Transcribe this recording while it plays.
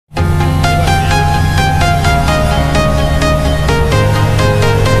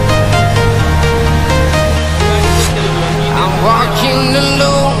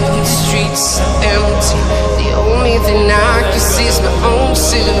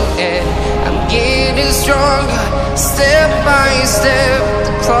by step,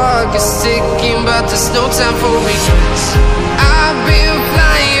 the clock is ticking, but there's no time for me. I've been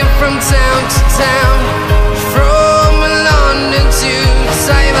flying from town to town, from London to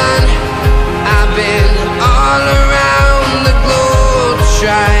Taiwan. I've been all around the globe,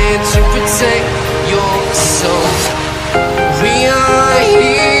 trying to protect your soul. We are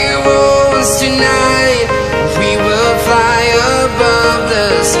heroes tonight, we will fly above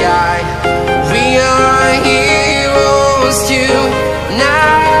the sky. We are heroes tonight.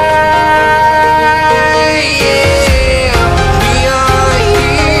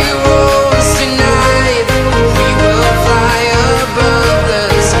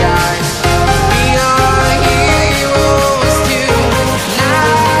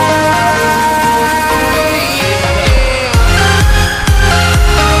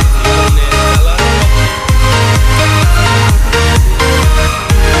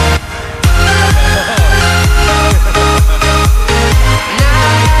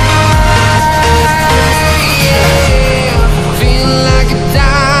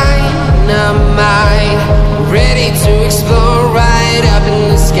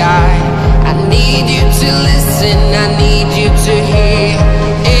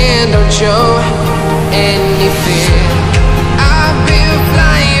 Show any fear. I've been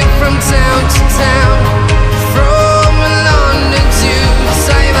flying from town to town, from London to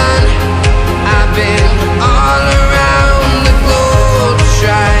Taiwan. I've been all around the globe,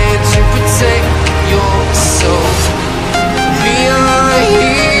 trying to protect your soul. We are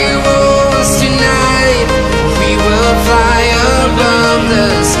heroes tonight, we will fly above the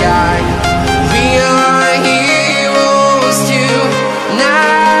sky. We are heroes tonight.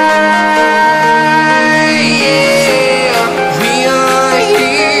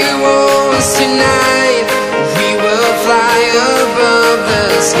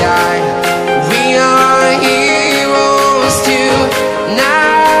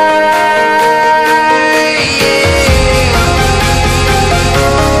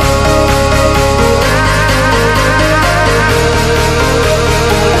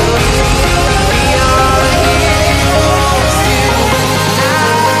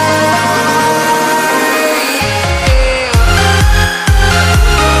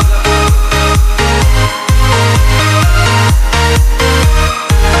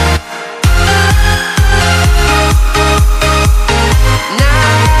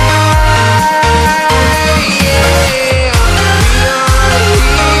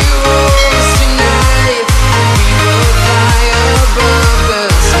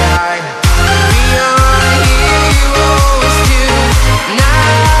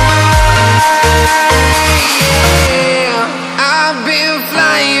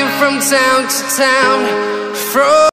 Town to town, from